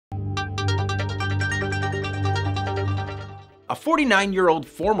A 49-year-old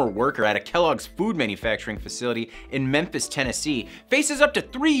former worker at a Kellogg's food manufacturing facility in Memphis, Tennessee, faces up to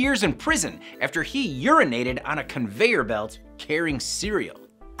 3 years in prison after he urinated on a conveyor belt carrying cereal.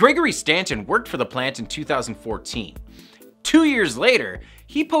 Gregory Stanton worked for the plant in 2014. 2 years later,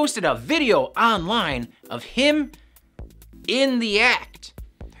 he posted a video online of him in the act.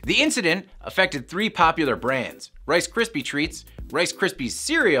 The incident affected 3 popular brands: Rice Krispies Treats, Rice Krispies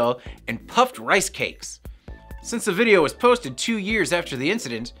cereal, and puffed rice cakes. Since the video was posted 2 years after the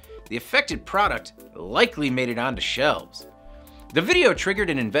incident, the affected product likely made it onto shelves. The video triggered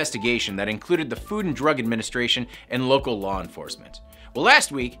an investigation that included the Food and Drug Administration and local law enforcement. Well,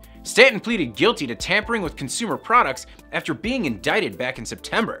 last week, Stanton pleaded guilty to tampering with consumer products after being indicted back in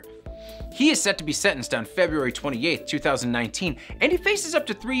September. He is set to be sentenced on February 28, 2019, and he faces up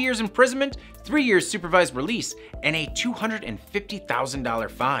to 3 years imprisonment, 3 years supervised release, and a $250,000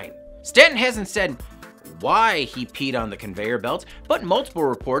 fine. Stanton hasn't said why he peed on the conveyor belt, but multiple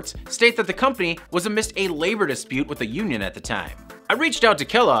reports state that the company was amidst a labor dispute with the union at the time. I reached out to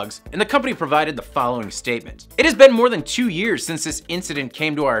Kellogg's, and the company provided the following statement. It has been more than 2 years since this incident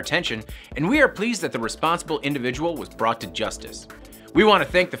came to our attention, and we are pleased that the responsible individual was brought to justice. We want to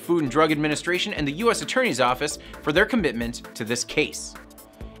thank the Food and Drug Administration and the U.S. Attorney's Office for their commitment to this case.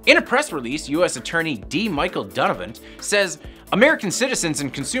 In a press release, U.S. Attorney D. Michael Donovan says, American citizens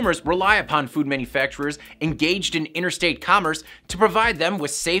and consumers rely upon food manufacturers engaged in interstate commerce to provide them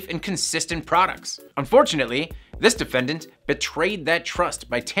with safe and consistent products. Unfortunately, this defendant betrayed that trust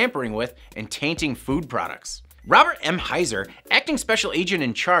by tampering with and tainting food products. Robert M. Heiser, acting special agent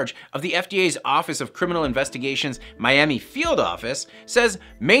in charge of the FDA's Office of Criminal Investigations Miami Field Office, says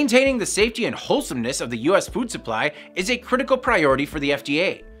maintaining the safety and wholesomeness of the U.S. food supply is a critical priority for the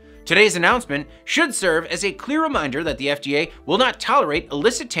FDA. Today's announcement should serve as a clear reminder that the FDA will not tolerate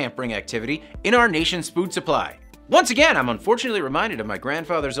illicit tampering activity in our nation's food supply. Once again, I'm unfortunately reminded of my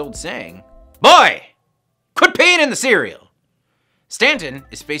grandfather's old saying, "Boy, quit peeing in the cereal." Stanton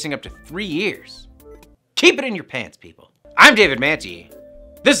is facing up to 3 years. Keep it in your pants, people. I'm David Manti.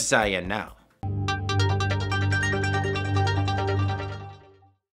 This is IEN Now.